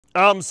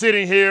I'm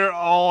sitting here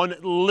on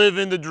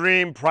Livin The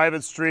Dream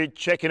private street,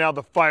 checking out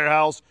the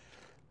firehouse.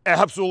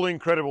 Absolutely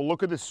incredible.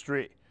 Look at this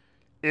street.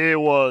 It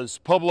was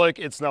public,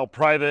 it's now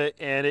private,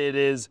 and it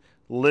is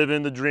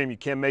Livin The Dream. You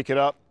can't make it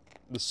up.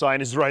 The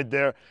sign is right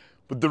there.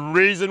 But the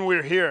reason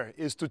we're here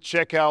is to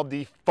check out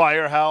the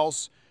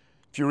firehouse.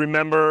 If you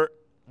remember,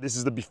 this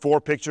is the before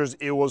pictures.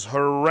 It was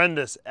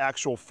horrendous,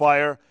 actual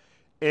fire,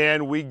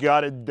 and we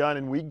got it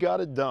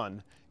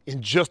done, in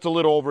just a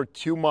little over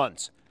 2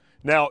 months.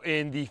 Now,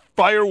 in the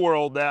fire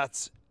world,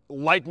 that's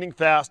lightning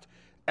fast.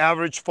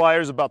 Average fire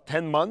is about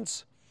 10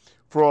 months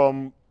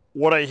from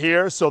what I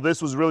hear. So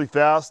this was really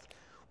fast.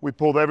 We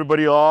pulled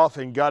everybody off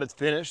and got it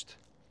finished.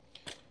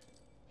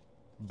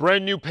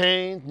 Brand new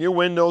paint, new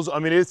windows. I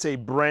mean, it's a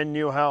brand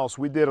new house.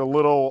 We did a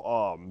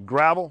little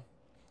gravel.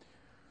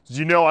 As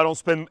you know, I don't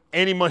spend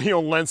any money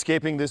on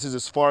landscaping. This is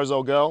as far as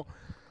I'll go.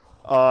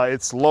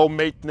 It's low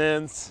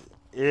maintenance.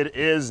 It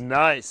is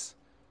nice.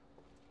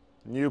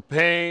 New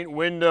paint,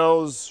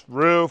 windows,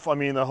 roof. I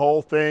mean, the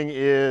whole thing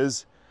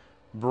is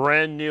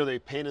brand new. They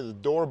painted the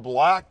door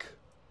black.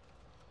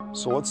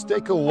 So let's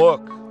take a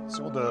look.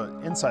 See what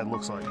the inside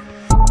looks like.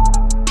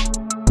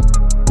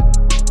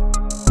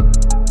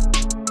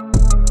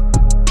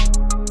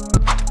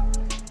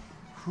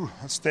 Whew,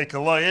 let's take a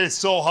look. It is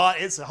so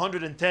hot. It's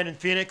 110 in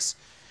Phoenix.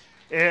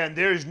 And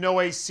there's no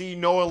AC,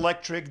 no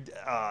electric.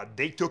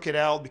 They took it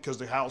out because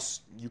the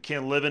house, you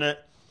can't live in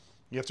it.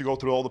 You have to go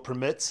through all the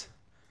permits.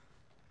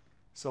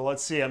 So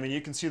let's see. I mean, you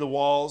can see the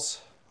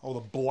walls, all the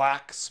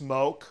black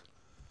smoke.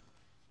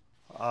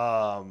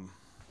 All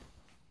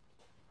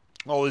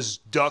this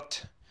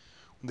duct.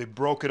 They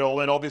broke it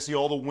all in. Obviously,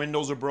 all the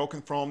windows are broken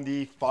from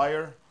the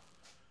fire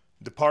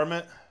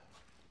department.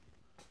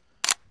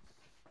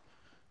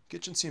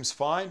 Kitchen seems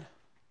fine.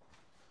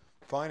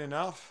 Fine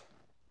enough.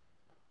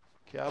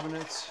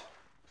 Cabinets.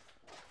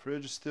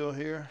 Fridge is still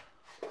here.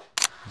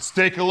 Let's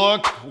take a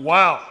look.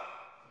 Wow.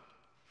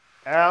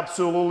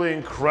 Absolutely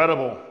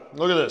incredible.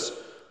 Look at this.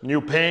 New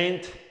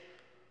paint.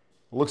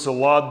 Looks a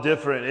lot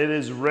different. It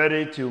is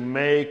ready to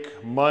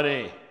make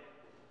money.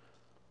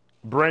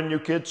 Brand new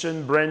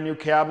kitchen, brand new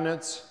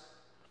cabinets.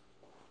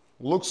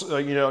 Looks,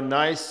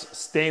 nice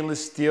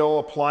stainless steel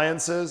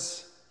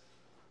appliances.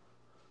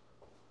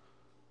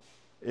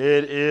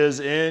 It is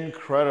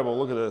incredible.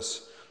 Look at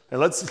this. And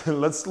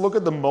let's look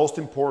at the most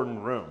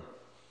important room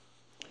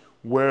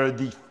where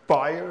the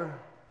fire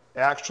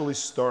actually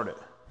started.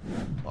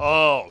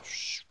 Oh,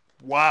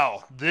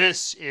 wow.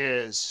 This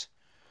is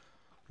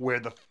where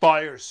the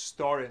fire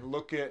started.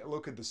 Look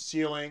at the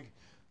ceiling.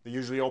 They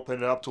usually open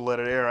it up to let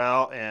it air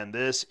out, and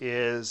this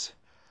is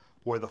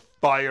where the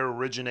fire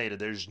originated.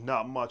 There's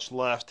not much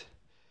left.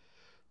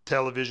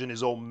 Television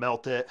is all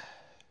melted.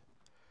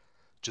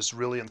 Just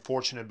really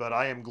unfortunate, but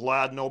I am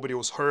glad nobody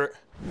was hurt.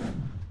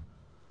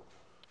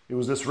 It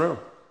was this room,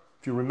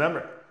 if you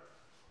remember.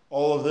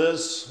 All of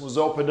this was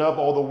opened up,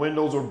 all the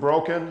windows were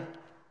broken.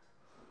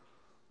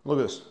 Look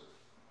at this,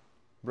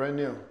 brand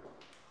new.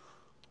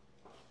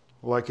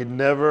 Like it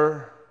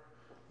never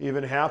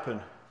even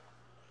happened.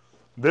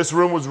 This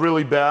room was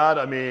really bad.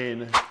 I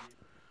mean,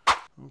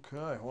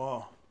 okay,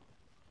 wow.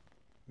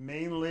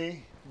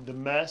 Mainly the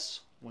mess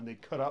when they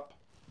cut up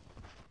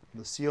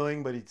the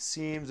ceiling, but it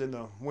seems, and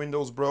the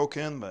window's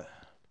broken, but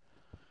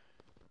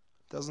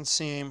it doesn't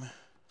seem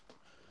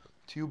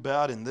too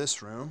bad in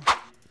this room.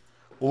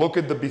 Look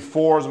at the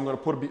befores. I'm going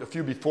to put a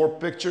few before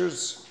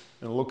pictures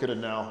and look at it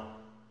now.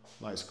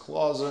 Nice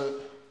closet.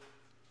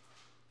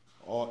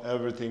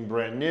 Everything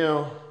brand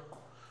new.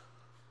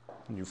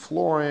 New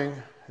flooring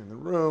in the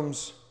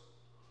rooms.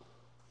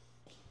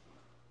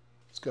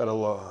 It's got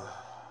a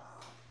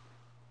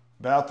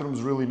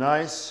bathroom's really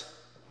nice.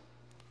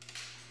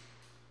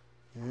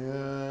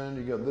 And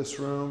you got this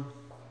room.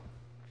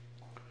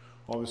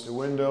 Obviously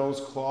windows,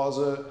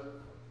 closet.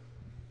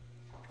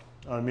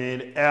 I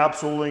mean,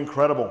 absolutely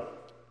incredible.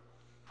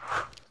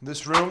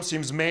 This room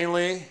seems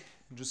mainly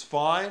just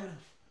fine.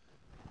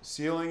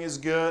 Ceiling is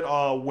good.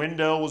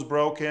 Window was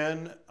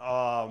broken.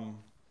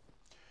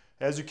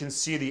 As you can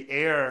see, the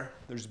air,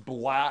 there's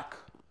black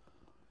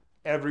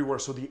everywhere.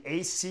 So the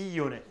AC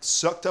unit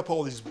sucked up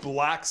all these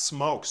black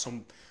smoke.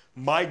 So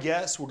my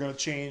guess, we're gonna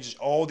change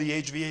all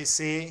the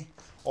HVAC,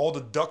 all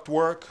the duct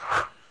work.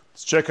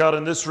 Let's check out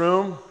in this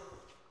room.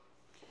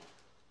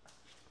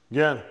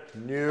 Again,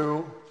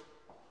 new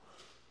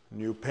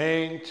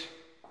paint.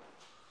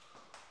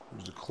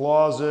 There's a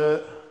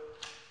closet.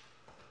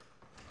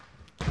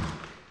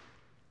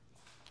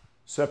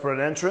 Separate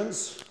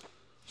entrance,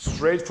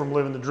 straight from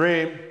Livin The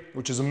Dream,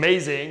 which is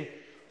amazing.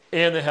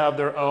 And they have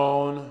their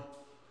own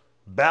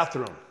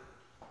bathroom.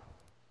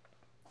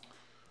 I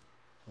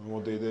don't know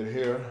what they did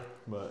here,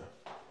 but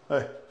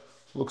hey,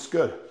 looks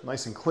good.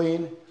 Nice and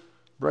clean,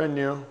 brand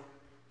new.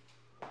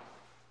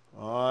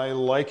 I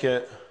like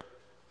it.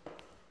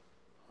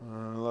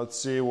 Let's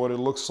see what it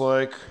looks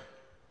like.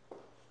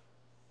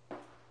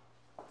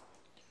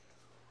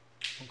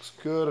 Looks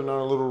good,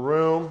 another little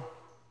room.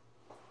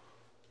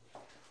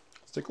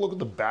 Let's take a look at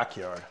the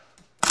backyard.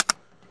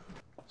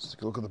 Let's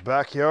take a look at the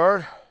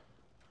backyard.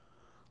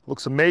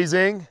 Looks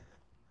amazing.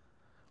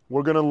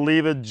 We're gonna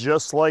leave it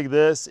just like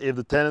this. If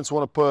the tenants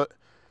wanna put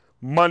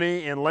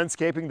money in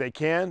landscaping, they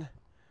can,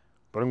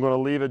 but I'm gonna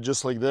leave it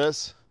just like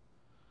this.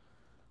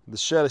 The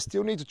shed, I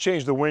still need to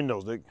change the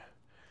windows. They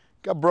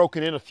got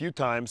broken in a few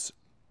times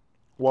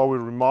while we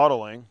were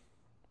remodeling.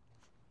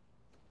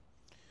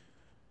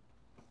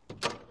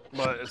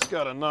 But it's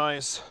got a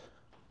nice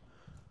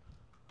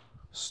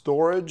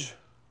storage.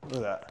 Look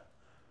at that.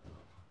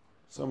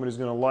 Somebody's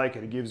gonna like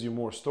it. It gives you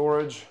more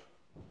storage.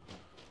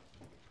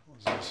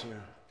 What's this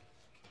here?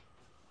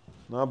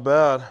 Not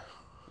bad.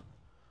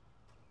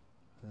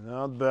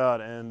 Not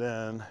bad. And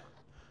then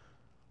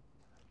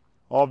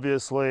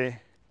obviously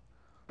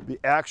the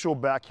actual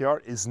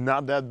backyard is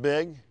not that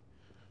big,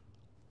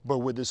 but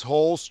with this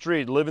whole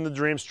street, Livin The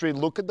Dream Street,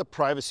 look at the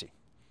privacy.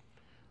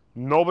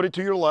 Nobody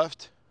to your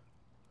left,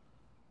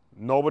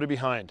 nobody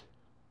behind.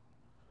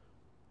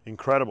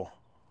 Incredible.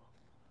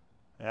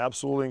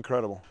 Absolutely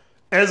incredible.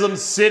 As I'm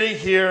sitting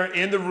here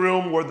in the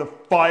room where the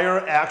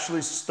fire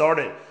actually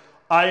started,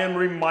 I am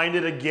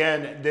reminded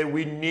again that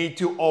we need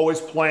to always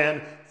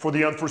plan for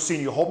the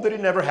unforeseen. You hope that it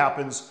never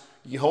happens.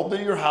 You hope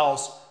that your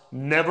house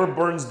never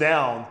burns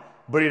down,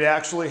 but it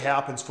actually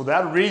happens. For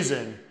that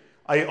reason,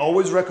 I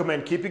always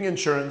recommend keeping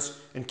insurance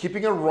and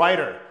keeping a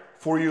rider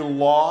for your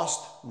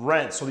lost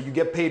rent so that you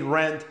get paid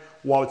rent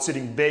while it's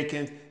sitting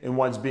vacant and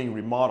while it's being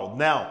remodeled.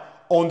 Now,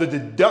 on the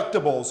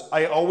deductibles,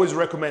 I always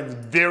recommend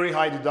very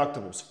high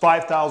deductibles,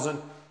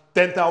 $5,000,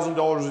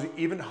 $10,000,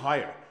 even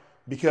higher,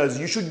 because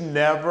you should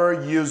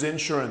never use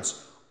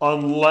insurance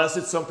unless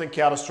it's something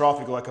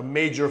catastrophic like a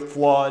major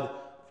flood,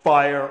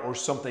 fire, or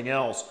something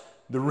else.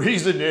 The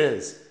reason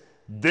is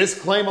this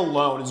claim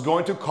alone is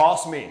going to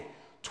cost me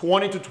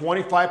 20 to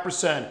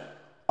 25%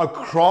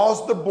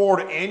 across the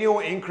board annual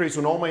increase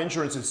on all my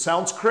insurance. It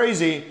sounds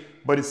crazy,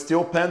 but it's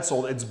still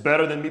penciled. It's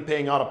better than me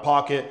paying out of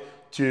pocket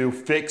to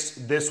fix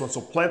this one.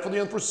 So plan for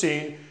the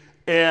unforeseen,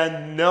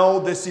 and no,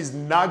 this is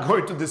not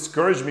going to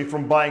discourage me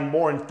from buying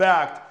more. In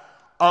fact,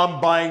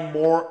 I'm buying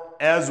more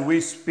as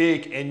we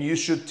speak, and you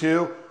should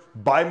too.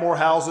 Buy more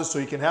houses so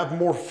you can have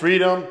more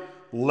freedom,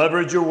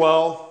 leverage your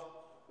wealth,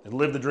 and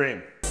live the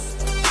dream.